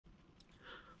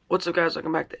What's up, guys?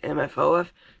 Welcome back to MFOF.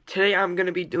 Today I'm going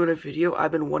to be doing a video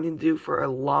I've been wanting to do for a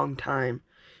long time,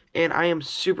 and I am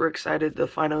super excited to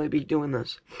finally be doing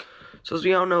this. So as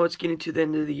we all know, it's getting to the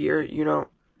end of the year. You know,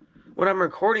 when I'm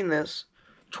recording this,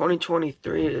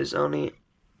 2023 is only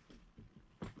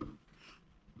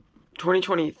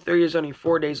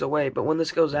 4 days away, but when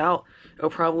this goes out, it'll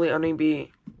probably only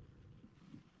be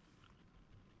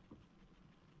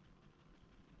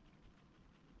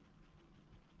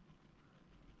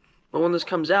But when this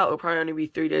comes out, it'll probably only be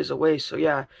 3 days away. So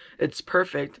yeah, it's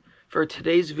perfect. For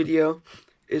today's video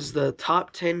is the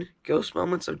top 10 ghost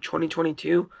moments of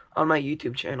 2022 on my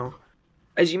YouTube channel.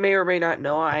 As you may or may not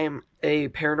know, I am a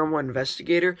paranormal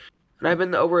investigator, and I've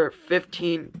been to over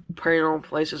 15 paranormal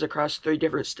places across 3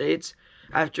 different states.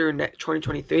 After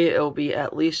 2023, it'll be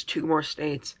at least 2 more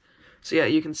states. So yeah,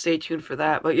 you can stay tuned for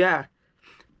that. But yeah,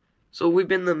 so we've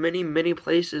been to many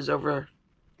places over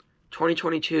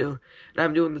 2022, and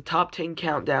I'm doing the top 10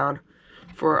 countdown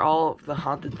for all of the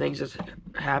haunted things that's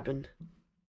happened.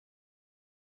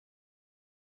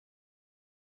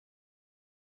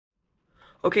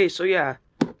 Okay, so yeah,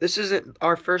 this isn't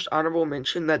our first honorable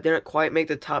mention that didn't quite make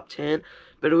the top 10,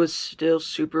 but it was still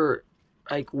super,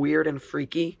 like, weird and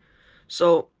freaky.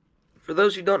 So, for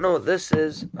those who don't know what this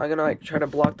is, I'm gonna, like, try to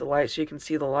block the light so you can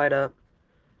see the light up.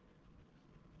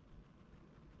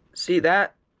 See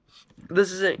that?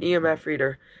 This is an EMF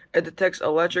reader. It detects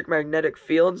electromagnetic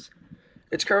fields.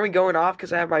 It's currently going off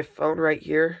because I have my phone right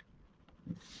here.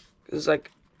 It's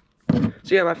like, so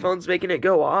yeah, my phone's making it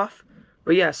go off.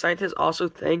 But yeah, scientists also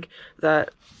think that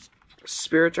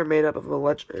spirits are made up of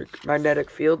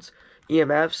electromagnetic fields,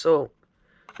 EMF. So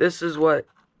this is what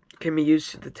can be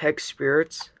used to detect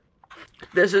spirits.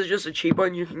 This is just a cheap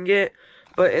one you can get,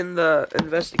 but in the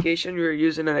investigation, we were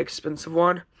using an expensive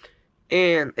one.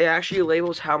 And it actually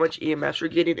labels how much EMFs we're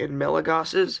getting in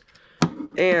milligauss.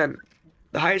 And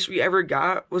the highest we ever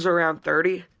got was around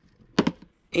 30.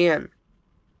 And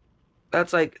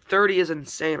that's like, 30 is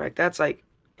insane. Like, that's like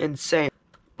insane.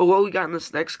 But what we got in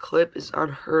this next clip is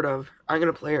unheard of. I'm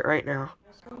going to play it right now.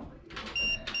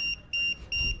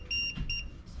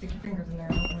 Stick your fingers in there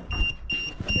and open it.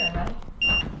 Okay,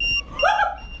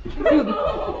 ready?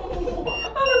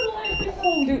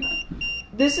 Dude,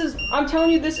 this is, I'm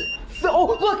telling you, this is,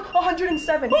 oh, look,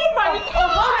 107. Oh my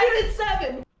God!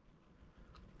 107!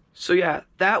 So yeah,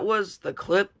 that was the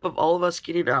clip of all of us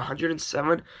getting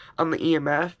 107 on the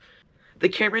EMF. The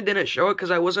camera didn't show it because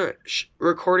I wasn't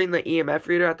recording the EMF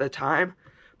reader at the time,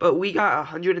 but we got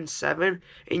 107,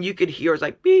 and you could hear it was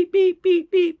like beep, beep,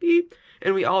 beep, beep, beep,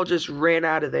 and we all just ran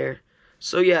out of there.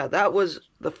 So yeah, that was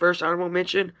the first honorable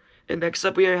mention, and next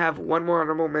up we have one more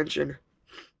honorable mention.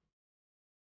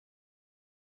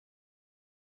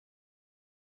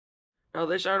 Now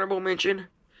this honorable mention,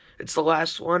 it's the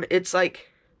last one. It's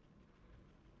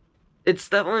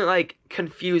definitely like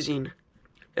confusing.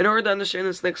 In order to understand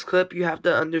this next clip, you have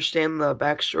to understand the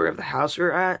backstory of the house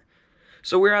we're at.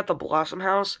 So we're at the Blossom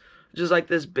House, which is like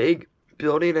this big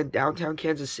building in downtown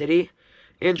Kansas City.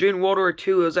 And during World War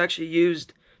II, it was actually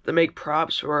used to make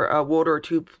props for World War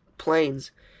II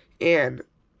planes. And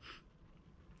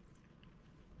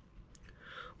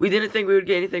we didn't think we would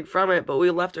get anything from it, but we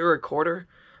left a recorder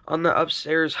on the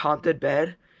upstairs haunted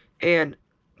bed. And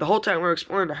the whole time we were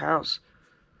exploring the house,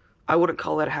 I wouldn't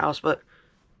call it a house, but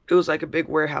it was like a big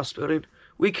warehouse building.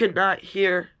 We could not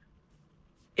hear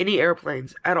any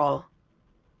airplanes at all.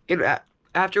 And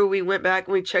after we went back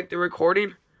and we checked the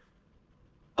recording,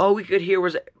 all we could hear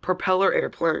was propeller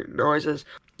airplane noises.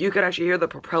 You could actually hear the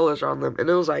propellers on them, and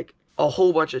it was like a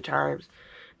whole bunch of times.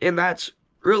 And that's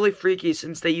really freaky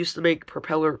since they used to make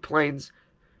propeller planes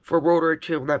for World War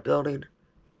II in that building.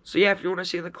 So yeah, if you want to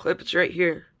see the clip, it's right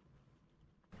here.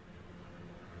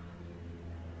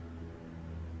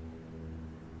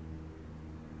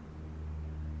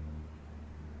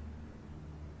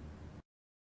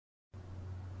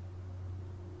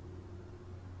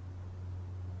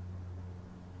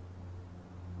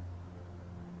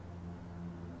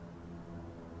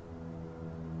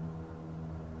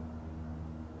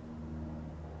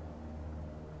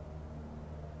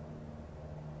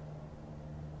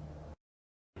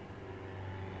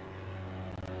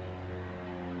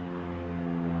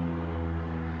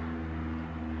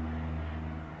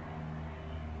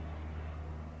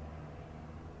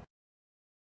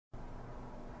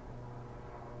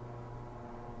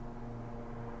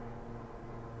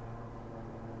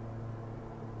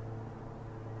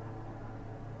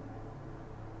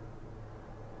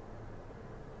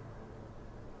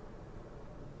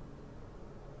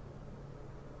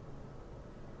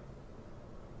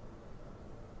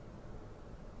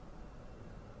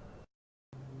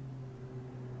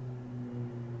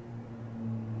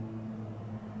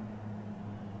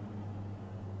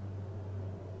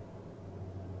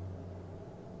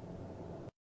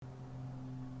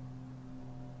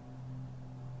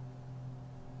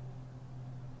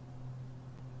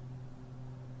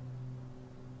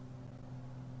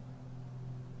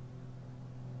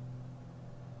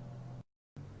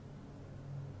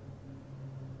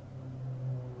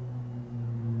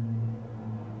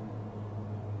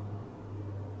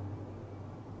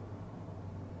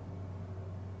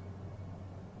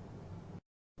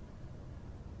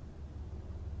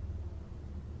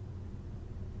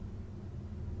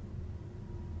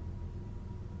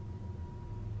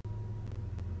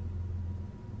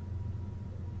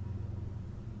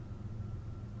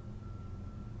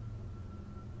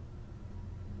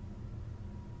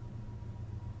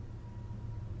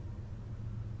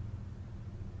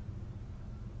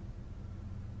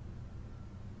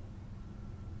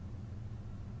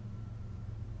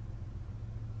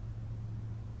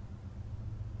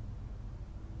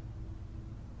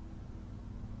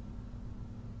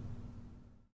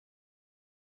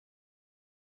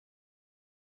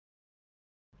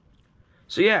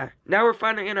 So yeah, now we're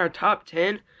finally in our top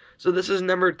 10. So this is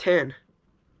number 10.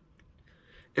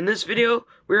 In this video,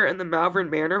 we're in the Malvern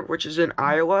Manor, which is in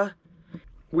Iowa.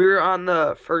 We're on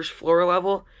the first floor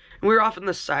level, and we're off in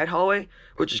the side hallway,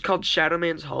 which is called Shadow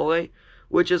Man's Hallway,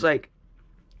 which is like,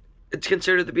 it's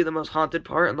considered to be the most haunted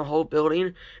part in the whole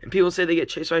building, and people say they get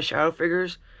chased by shadow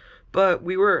figures. But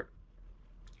we were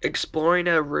exploring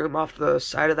a room off the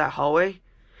side of that hallway,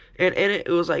 and in it,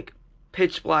 it was like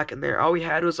pitch black in there. All we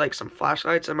had was like some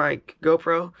flashlights and my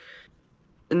GoPro,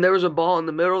 and there was a ball in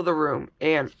the middle of the room,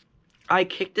 and I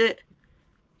kicked it,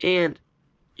 and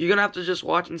you're gonna have to just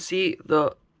watch and see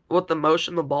what the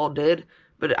motion the ball did,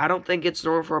 but I don't think it's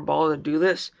normal for a ball to do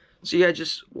this. So yeah,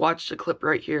 just watch the clip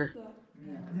right here.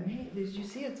 Hey, did you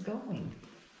see it's going?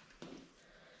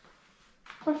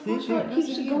 My flashlight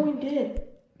keeps going dead.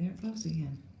 There it goes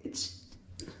again. It's...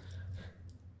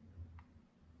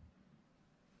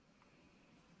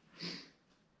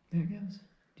 There it goes.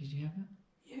 Did you have it?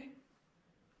 Yeah.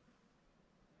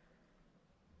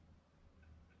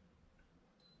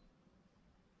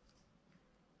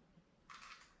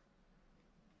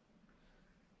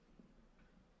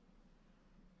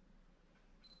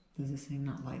 Does this thing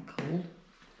not like cold?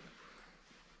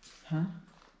 Huh?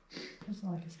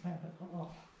 Doesn't like it's bad at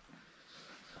all.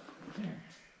 There.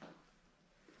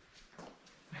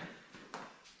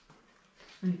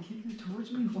 Are you kicking it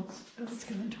towards me? What's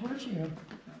coming towards you?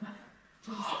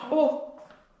 Oh!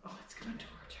 Oh, it's coming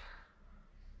towards her.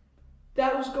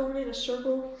 That was going in a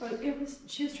circle. Like,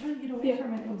 She was trying to get away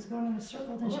from it. It was going in a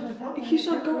circle. Then she went that way. It keeps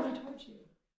on going towards you.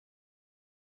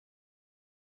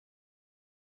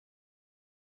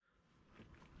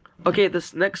 Okay,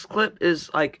 this next clip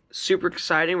is like super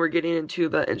exciting. We're getting into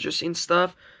the interesting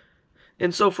stuff.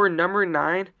 And so for number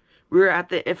 9, we were at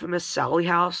the infamous Sally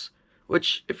house,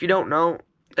 which, if you don't know,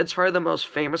 it's probably the most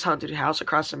famous haunted house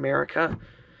across America.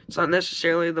 It's not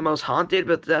necessarily the most haunted,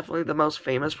 but definitely the most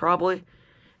famous probably.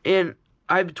 And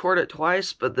I've toured it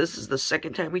twice, but this is the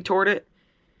second time we toured it.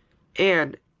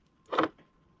 And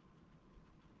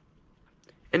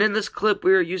in this clip,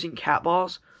 we were using cat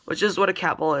balls, which is what a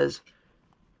cat ball is.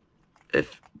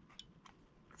 If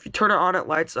you turn it on, it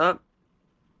lights up,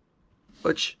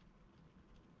 which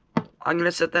I'm going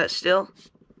to set that still.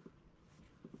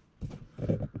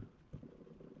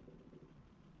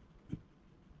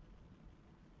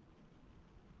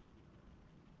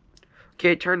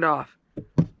 Okay, turned off.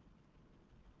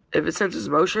 If it senses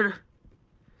motion,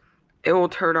 it will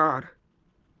turn on.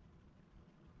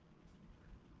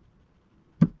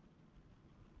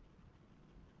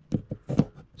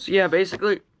 So yeah,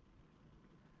 basically,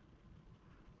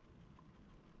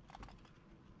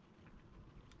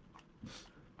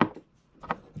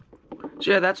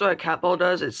 that's what a cat ball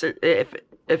does. If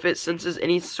it senses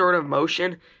any sort of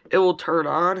motion, it will turn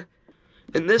on.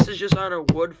 And this is just on a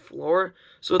wood floor,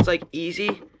 so it's like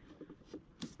easy.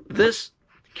 This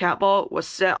cat ball was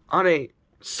set on a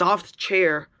soft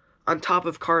chair on top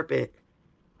of carpet.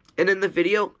 And in the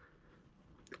video,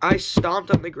 I stomped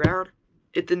on the ground.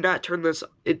 It did not turn this,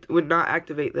 it would not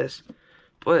activate this.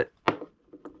 But,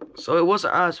 so it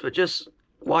wasn't us, but just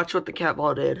watch what the cat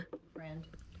ball did. Friend.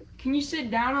 can you sit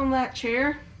down on that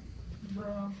chair?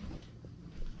 Bro.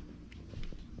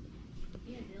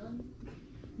 Yeah, Dylan.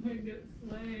 Make it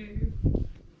slave. Don't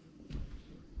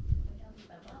get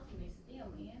that off me still,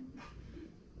 man.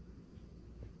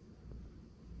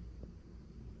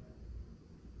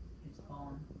 It's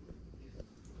on.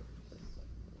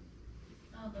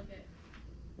 Oh, look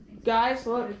at. Guys,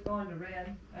 look. It's going to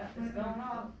red. It's going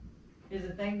off. Is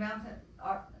the thing bouncing?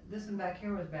 This one back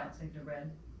here was bouncing to red.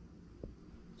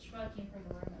 She probably came from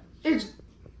the room. It's. Say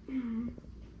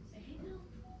hey, Bill.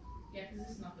 Yeah, because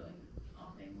this is not going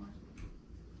off anymore.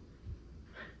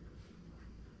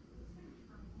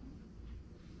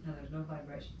 No, there's no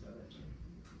vibrations over it.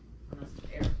 Unless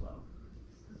it's airflow.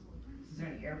 Is there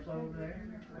any airflow over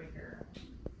there? Right here.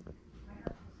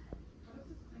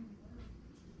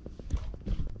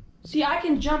 See, I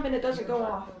can jump and it doesn't go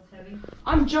off. It's heavy.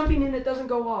 I'm jumping and it doesn't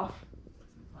go off.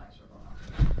 Lights are going off.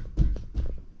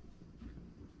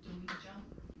 Do we jump?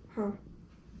 Huh.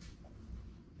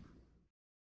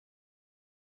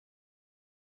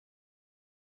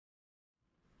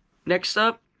 Next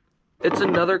up, it's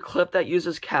another clip that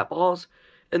uses cat balls,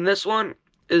 and this one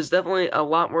is definitely a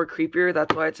lot more creepier.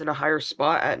 That's why it's in a higher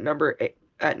spot at number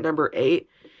 8.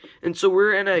 And so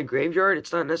we're in a graveyard.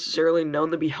 It's not necessarily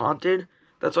known to be haunted.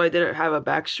 That's why I didn't have a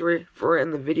backstory for it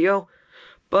in the video.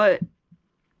 But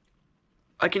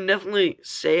I can definitely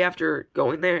say after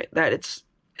going there that it's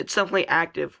definitely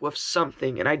active with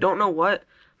something, and I don't know what,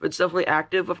 but it's definitely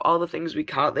active with all the things we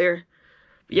caught there.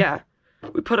 But yeah,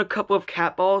 we put a couple of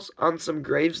cat balls on some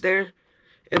graves there,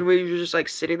 and we were just like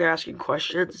sitting there asking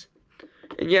questions.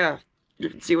 And yeah, you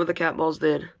can see what the cat balls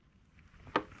did.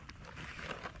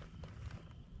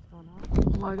 Oh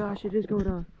my gosh, it is going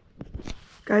off.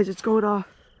 Guys, it's going off.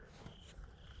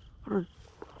 Hold on.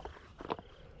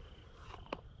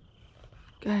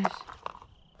 Guys.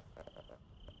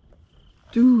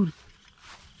 Dude.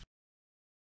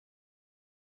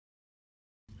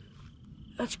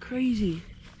 That's crazy.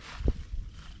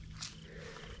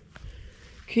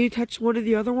 Can you touch one of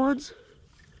the other ones?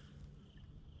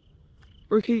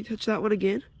 Or can you touch that one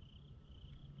again?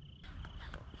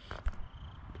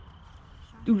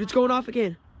 Dude, it's going off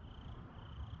again.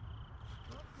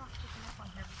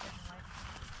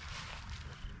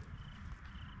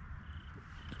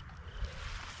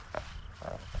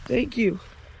 Thank you.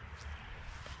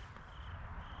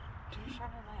 Shine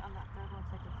a light on that third one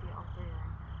so I can see all three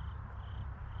right here.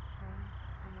 Okay?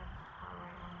 And then far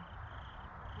right one.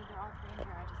 Okay, they're all three in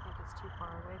here. I just think it's too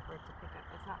far away for it to pick up.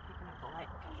 It's not picking up the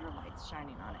light because your light's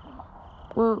shining on it.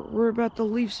 Well, we're about to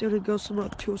leave soon and go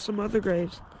to some other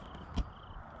graves.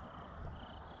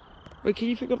 Wait, can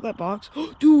you pick up that box?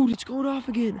 Dude, it's going off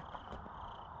again.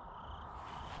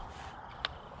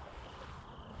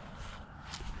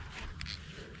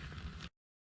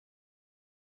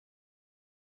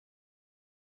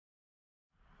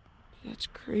 That's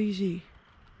crazy.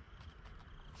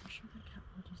 I'm sure that cat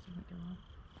will just doesn't go off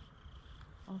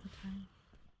all the time.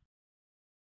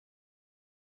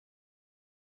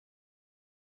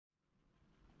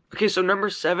 Okay, so number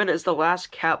 7 is the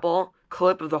last cat ball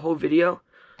clip of the whole video,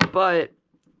 but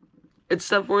it's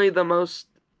definitely the most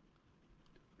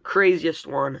craziest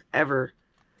one ever.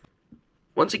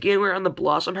 Once again, we're on the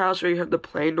Blossom House where you heard the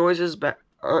plane noises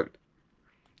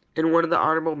in one of the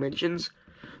honorable mentions.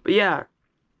 But yeah,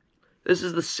 this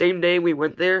is the same day we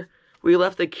went there. We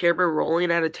left the camera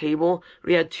rolling at a table.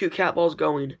 We had 2 cat balls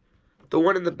going. The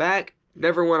one in the back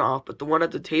never went off, but the one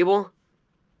at the table,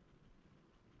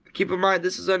 keep in mind,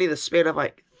 this is only the span of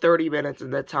like 30 minutes,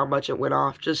 and that's how much it went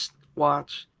off. Just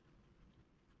watch.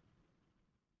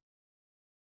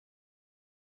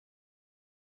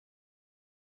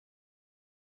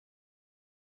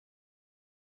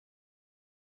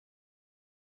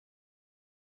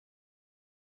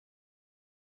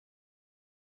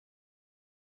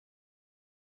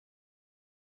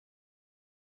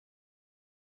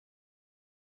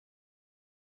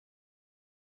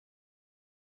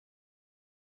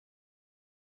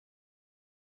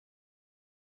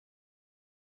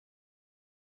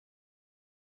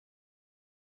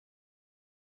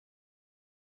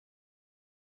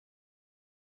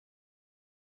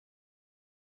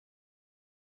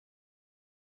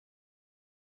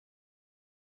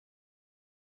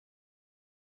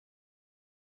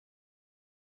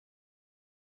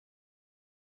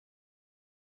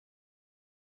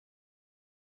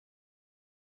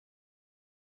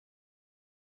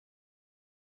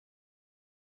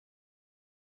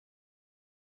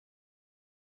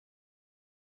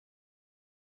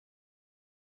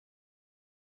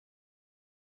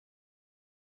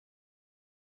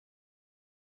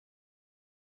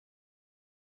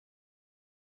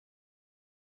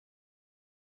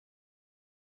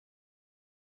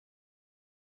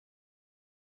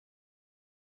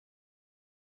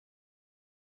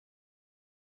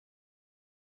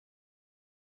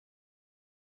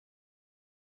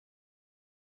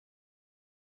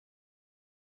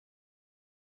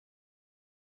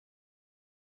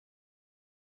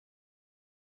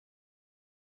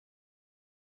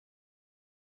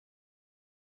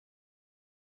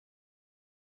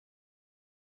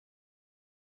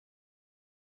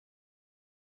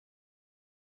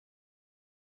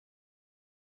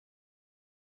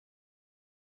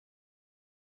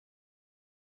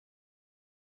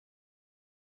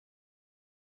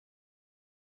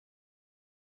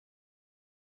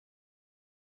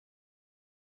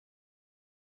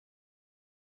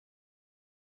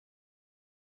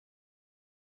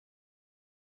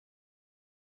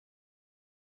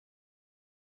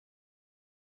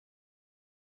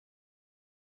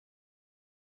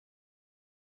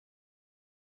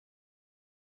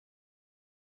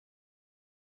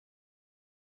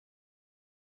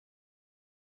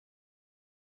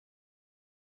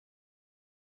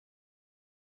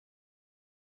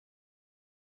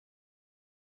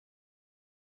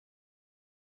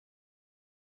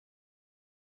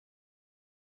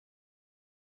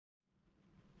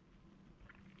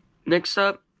 Next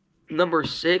up, number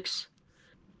 6.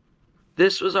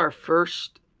 This was our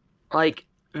first, like,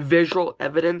 visual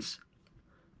evidence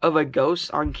of a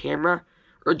ghost on camera,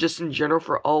 or just in general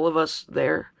for all of us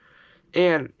there.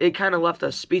 And it kind of left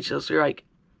us speechless. We were like,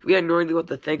 we had no idea what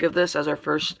to think of this as our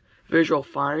first visual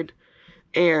find.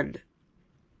 And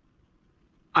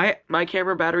my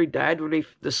camera battery died when we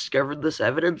discovered this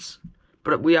evidence,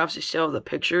 but we obviously still have the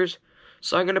pictures.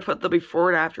 So I'm going to put the before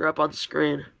and after up on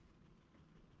screen.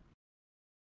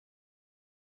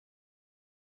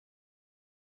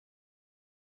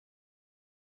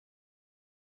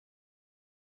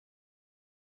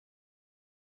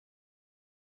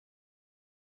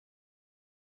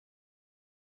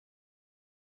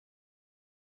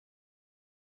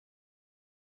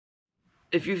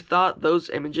 If you thought those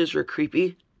images were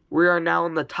creepy, we are now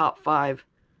in the top 5.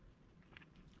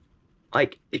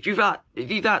 Like, if you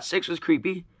thought 6 was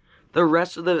creepy, the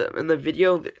rest of the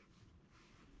video,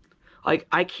 like,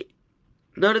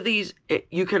 none of these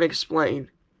you can explain.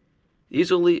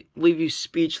 These will leave you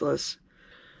speechless.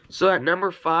 So at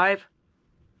number 5,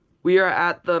 we are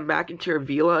at the McIntyre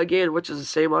Villa again, which is the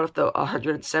same one with the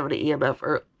 170 EMF,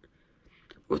 or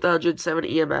with the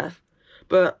 170 EMF.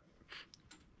 But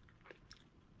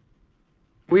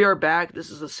we are back. This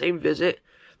is the same visit.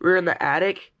 We're in the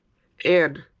attic,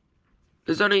 and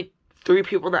there's only 3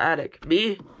 people in the attic.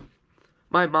 Me,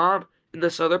 my mom, and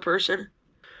this other person.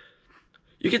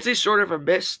 You can see sort of a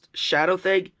mist shadow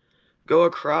thing go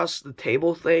across the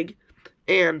table thing,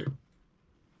 and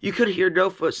you could hear no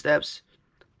footsteps.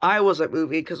 I wasn't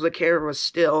moving because the camera was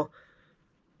still.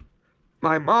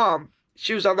 My mom,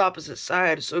 she was on the opposite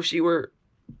side, so she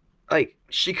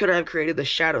couldn't have created the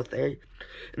shadow thing.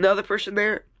 And the other person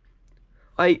there,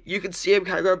 like, you can see him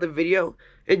kind of on the video,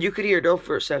 and you could hear no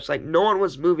footsteps. Like, no one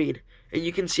was moving, and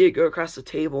you can see it go across the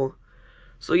table.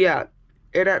 So, yeah,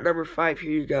 and at number 5,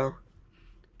 here you go.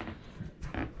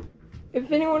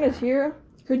 If anyone is here,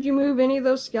 could you move any of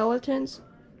those skeletons?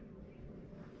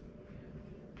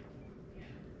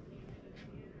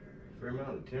 For amount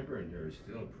of timber in here is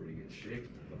still in pretty good shape,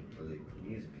 but it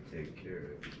needs to be taken care of.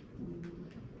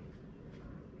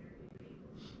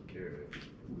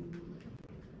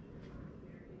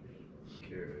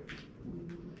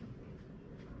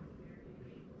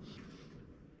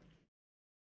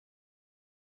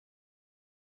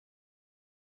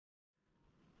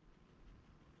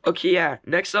 Okay, yeah,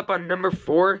 next up on number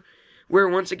 4, we're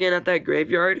once again at that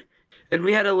graveyard, and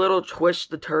we had a little twist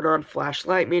to turn on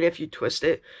flashlight. I mean, if you twist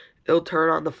it, it'll turn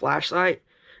on the flashlight,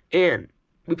 and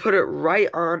we put it right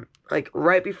on, like,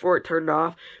 right before it turned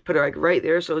off, put it, like, right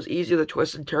there, so it was easy to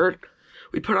twist and turn.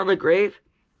 We put it on the grave,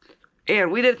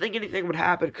 and we didn't think anything would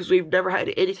happen, because we've never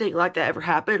had anything like that ever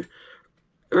happen,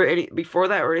 or before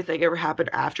that, or anything ever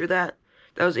happened after that.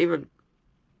 That was even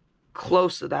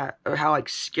close to that, or how, like,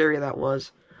 scary that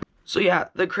was. So yeah,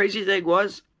 the crazy thing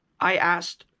was, I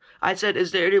said,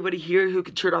 is there anybody here who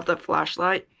can turn off that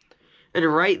flashlight? And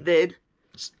right then,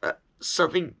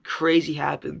 something crazy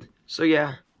happened. So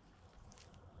yeah.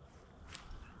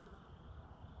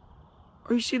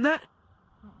 Are you seeing that?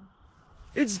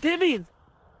 It's dimming.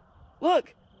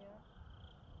 Look.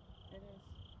 Yeah, it is.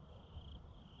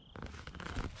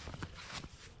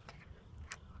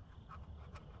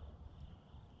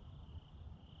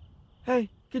 Hey,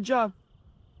 good job.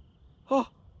 Oh,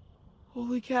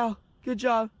 holy cow. Good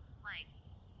job. Light.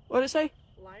 What did it say?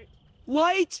 Light.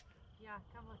 Light! Yeah,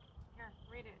 come look. Here,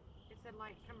 read it. It said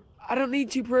light. Come. I don't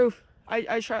need to proof. Here,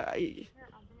 I'll bring it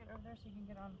over there so you can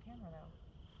get on camera though.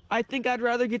 I think I'd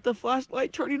rather get the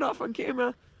flashlight turning off on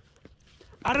camera.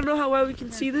 I don't know how well we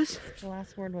can see this. The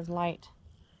last word was light.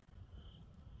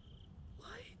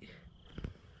 Light.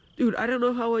 Dude, I don't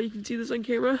know how well you can see this on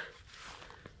camera.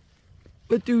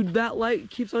 But dude, that light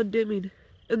keeps on dimming.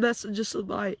 And that's just a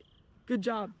light. Good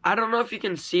job. I don't know if you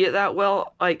can see it that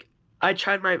well. Like, I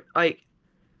tried my, like,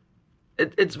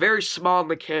 it's very small in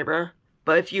the camera.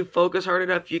 But if you focus hard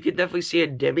enough, you can definitely see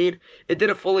it dimming. It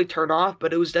didn't fully turn off,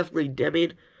 but it was definitely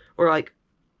dimming. Or, like,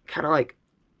 kind of, like,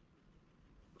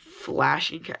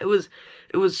 flashing. It was,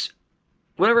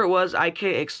 whatever it was, I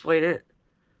can't explain it.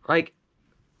 Like,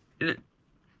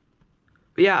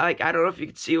 yeah, like, I don't know if you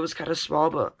could see, it was kind of small,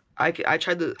 but I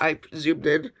zoomed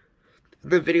in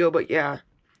the video, but yeah.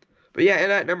 But yeah,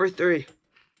 and at number 3.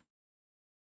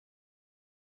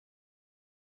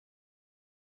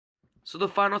 So the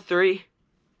final 3.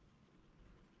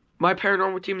 My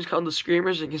paranormal team is called the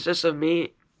Screamers. It consists of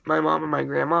me, my mom, and my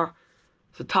grandma.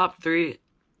 The top 3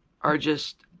 are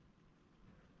just,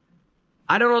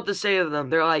 I don't know what to say of them.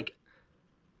 They're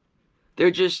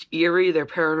just eerie, they're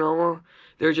paranormal,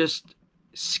 they're just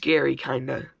scary,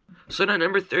 kinda. So now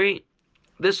number 3,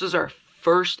 this was our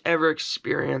first ever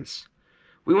experience.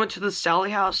 We went to the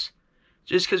Sally house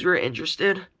just because we were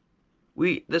interested.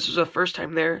 This was our first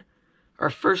time there. Our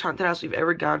first haunted house we've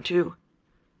ever gone to.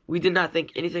 We did not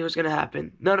think anything was going to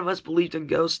happen. None of us believed in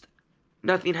ghosts.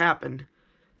 Nothing happened.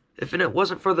 If it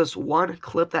wasn't for this one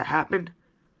clip that happened,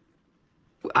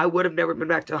 I would have never been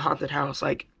back to a haunted house.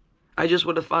 Like, I just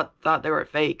would have thought they were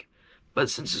fake. But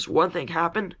since this one thing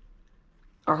happened,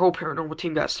 our whole paranormal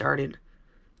team got started.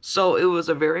 So it was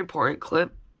a very important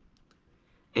clip.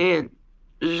 And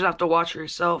you just have to watch it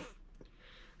yourself.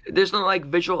 There's no, like,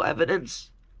 visual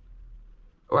evidence.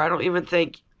 Or I don't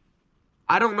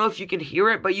know if you can hear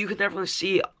it, but you can definitely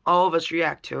see all of us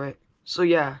react to it. So,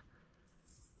 yeah.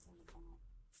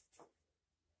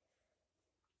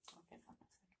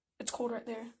 It's cold right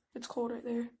there. It's cold right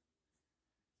there.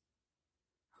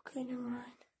 Okay, never mind.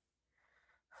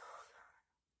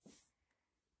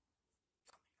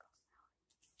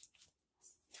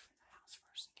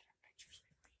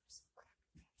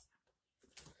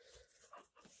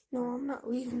 No, I'm not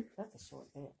leaving. That's a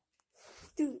short bit.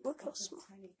 Dude, look how small.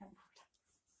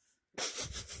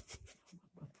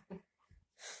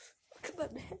 Look at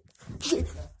that bed. Dude,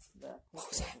 what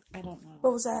was that? I don't know.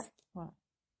 What was that? What?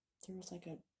 There was like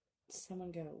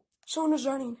someone was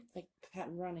running. like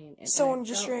running. And Someone I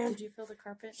just felt- ran. Did you feel the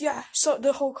carpet? Yeah, so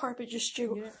the whole carpet just You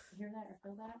jiggled. didn't hear that or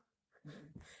feel that?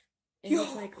 It Yo,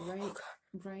 was like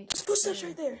right. There's footsteps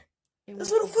right there. It There's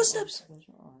went little footsteps.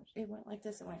 It went like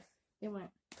this. It went.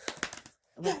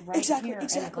 Yeah, Like right exactly, here,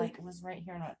 exactly. And it was right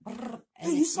here, and it went.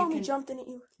 Hey, you saw me jump, didn't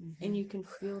you? And you can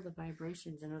feel the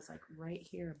vibrations, and it was like right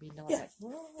here, being like, Yeah,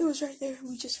 it was right there.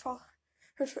 We just heard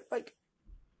like.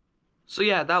 So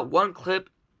yeah, that one clip,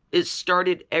 it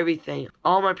started everything.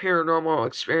 All my paranormal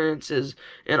experiences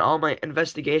and all my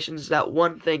investigations, that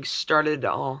one thing started it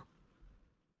all.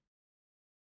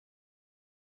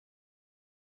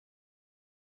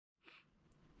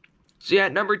 So yeah,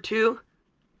 number 2,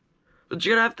 but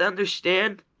you're gonna have to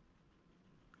understand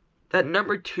that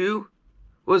number 2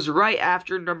 was right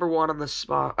after number 1 on the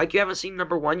spot. Like, you haven't seen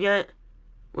number 1 yet,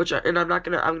 I'm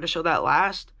gonna show that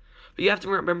last. But you have to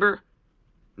remember,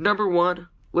 number 1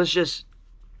 was just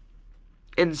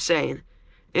insane.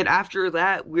 And after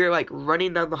that, we were like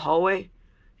running down the hallway,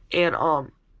 and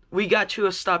we got to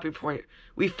a stopping point.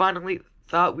 We finally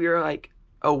thought we were like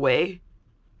away,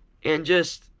 and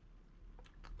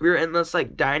we were in this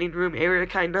like dining room area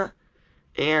kinda,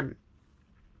 and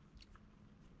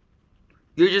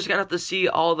you're just gonna have to see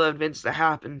all the events that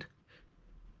happened.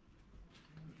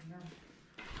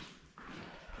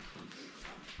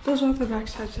 Those are the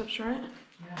backside steps, right?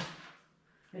 Yeah,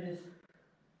 it is.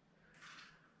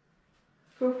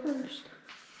 Go first.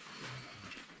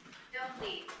 Don't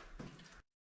leave.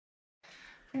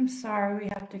 I'm sorry we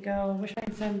have to go. Wish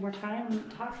I'd spend more time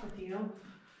and talk with you.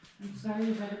 I'm sorry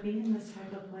you gotta be in this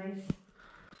type of place.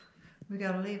 We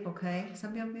gotta leave, okay?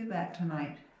 Somebody will be back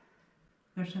tonight.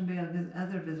 There's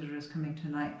other visitors coming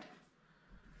tonight.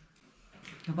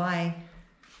 Bye-bye.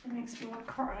 It makes me want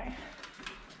to cry.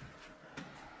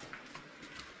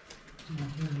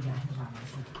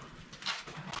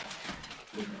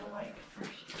 You go like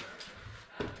first.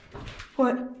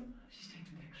 What? She's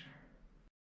taking a picture.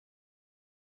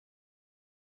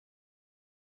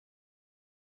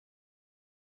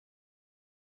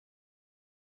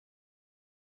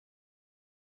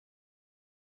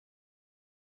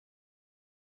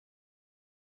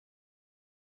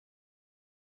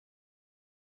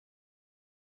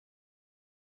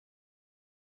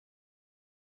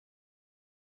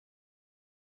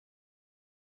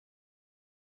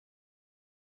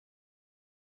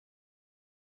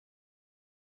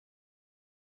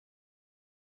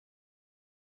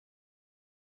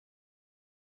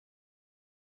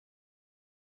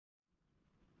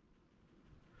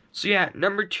 So yeah,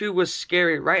 number 2 was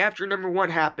scary. Right after number 1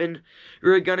 happened, we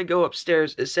were gonna go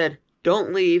upstairs. It said,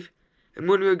 don't leave. And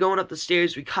when we were going up the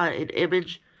stairs, we caught an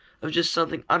image of just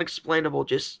something unexplainable.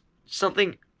 Just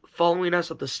something following us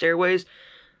up the stairways.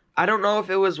 I don't know if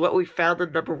it was what we found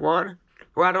in number 1,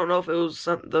 or I don't know if it was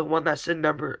the one that said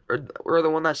or the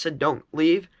one that said don't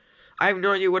leave. I have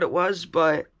no idea what it was,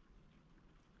 but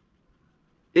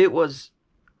it was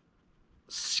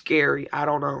scary. I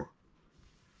don't know.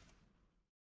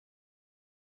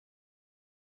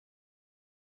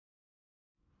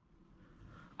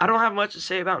 I don't have much to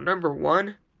say about number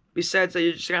 1, besides that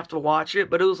you're just gonna have to watch it,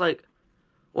 but it was like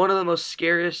one of the most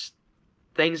scariest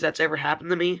things that's ever happened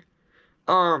to me.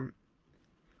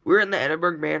 We're in the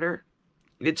Edinburgh Manor.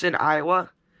 It's in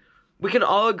Iowa. We can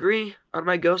all agree on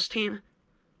my ghost team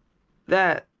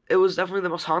that it was definitely the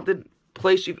most haunted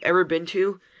place we've ever been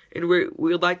to, and we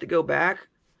would like to go back,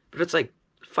 but it's like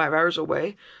 5 hours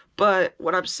away. But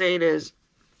what I'm saying is,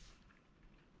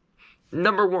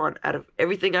 number 1, out of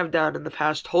everything I've done in the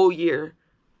past whole year,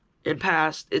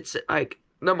 it's like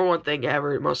number one thing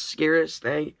ever, most scariest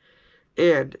thing.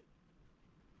 And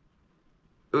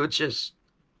it was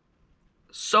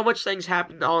so much things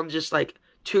happened all in just like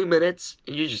 2 minutes,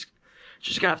 and you just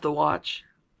gonna have to watch.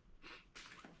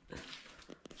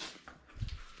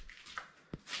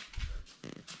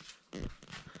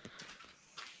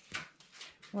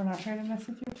 We're not trying to mess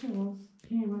with your tools.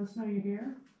 Can you let us know you're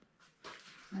here?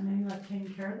 I know you like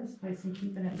taking care of this place and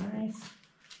keeping it nice.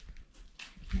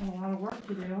 You have a lot of work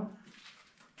to do.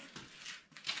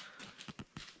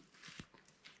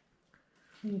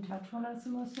 Can you touch one of us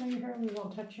and let us know you're here? We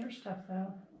won't touch your stuff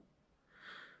though.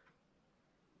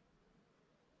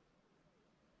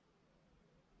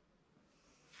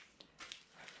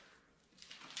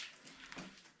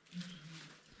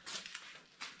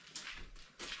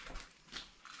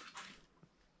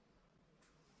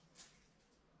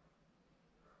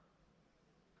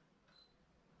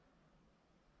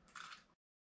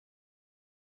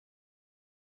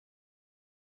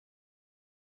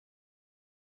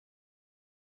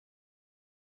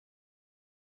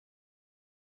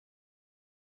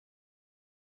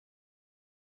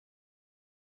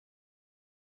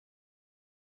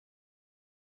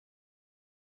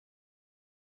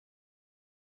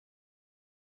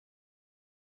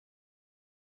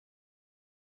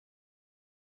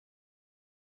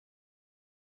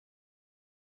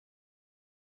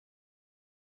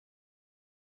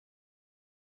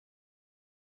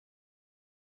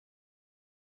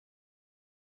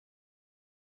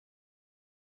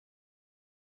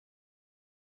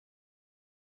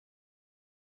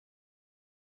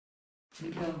 You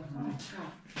go.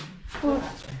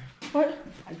 What?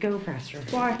 Go faster.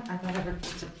 Why? I thought I heard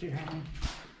footsteps behind me.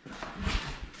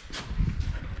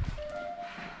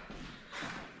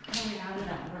 Coming out of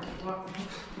that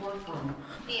workroom.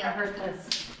 I heard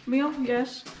this. Meal?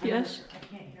 Yes. Yes. I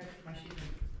can't hear it from my shoes,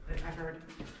 but I heard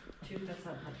two footsteps.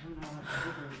 I don't know what to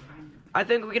do. I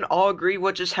think we can all agree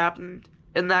what just happened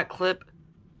in that clip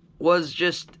was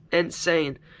just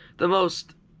insane. The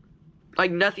most,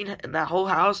 like, nothing in that whole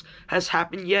house has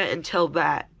happened yet until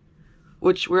that.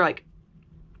 Which we're like,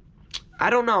 I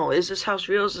don't know, is this house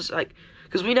real? Is this like,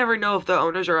 because we never know if the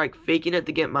owners are like faking it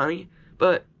to get money.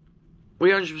 But we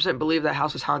 100% believe that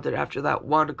house is haunted after that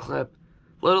one clip.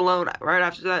 Let alone right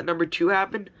after that number 2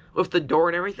 happened with the door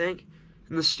and everything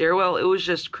in the stairwell. It was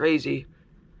just crazy.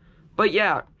 But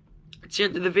yeah, it's the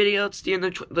end of the video. It's the end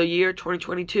of the year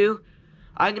 2022.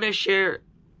 I'm going to share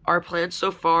our plans so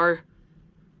far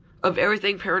of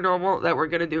everything paranormal that we're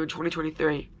going to do in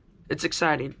 2023. It's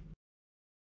exciting.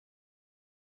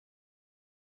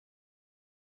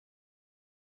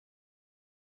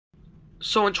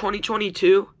 So in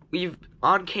 2022, we've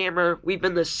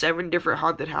been to 7 different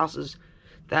haunted houses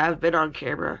that have been on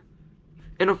camera.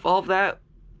 And with all of that,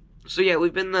 so yeah,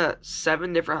 we've been to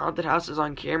 7 different haunted houses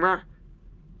on camera.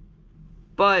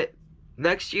 But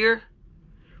next year,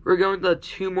 we're going to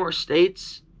 2 more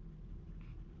states.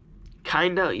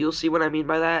 Kinda, you'll see what I mean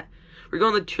by that. We're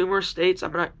going to 2 more states.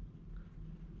 And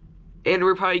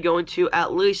we're probably going to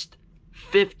at least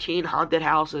 15 haunted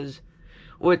houses,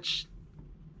 which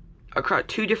across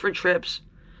 2 different trips.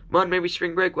 One maybe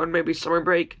spring break, one maybe summer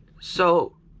break.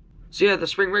 So yeah, the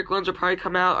spring break ones will probably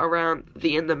come out around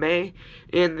the end of May,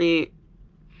 and the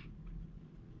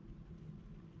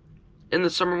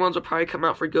summer ones will probably come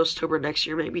out for Ghosttober next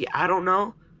year, maybe. I don't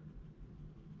know.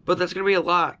 But that's gonna be a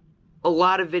lot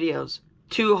of videos.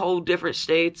 2 whole different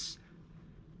states.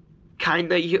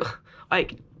 Kinda,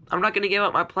 I'm not gonna give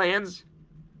up my plans,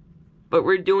 but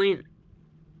we're doing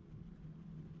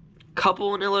a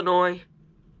couple in Illinois,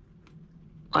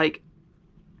 like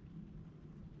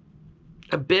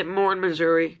a bit more in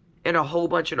Missouri, and a whole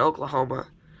bunch in Oklahoma.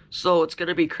 So it's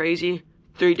gonna be crazy.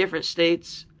 3 different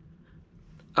states.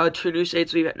 2 new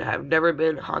states we have never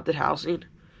been haunted housing.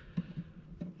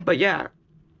 But yeah,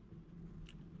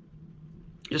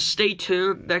 just stay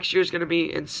tuned. Next year's gonna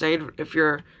be insane if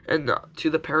you're into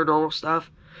the paranormal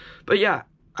stuff. But yeah,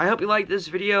 I hope you liked this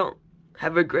video.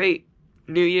 Have a great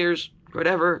New Year's,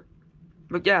 whatever.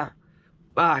 But yeah,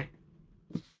 bye.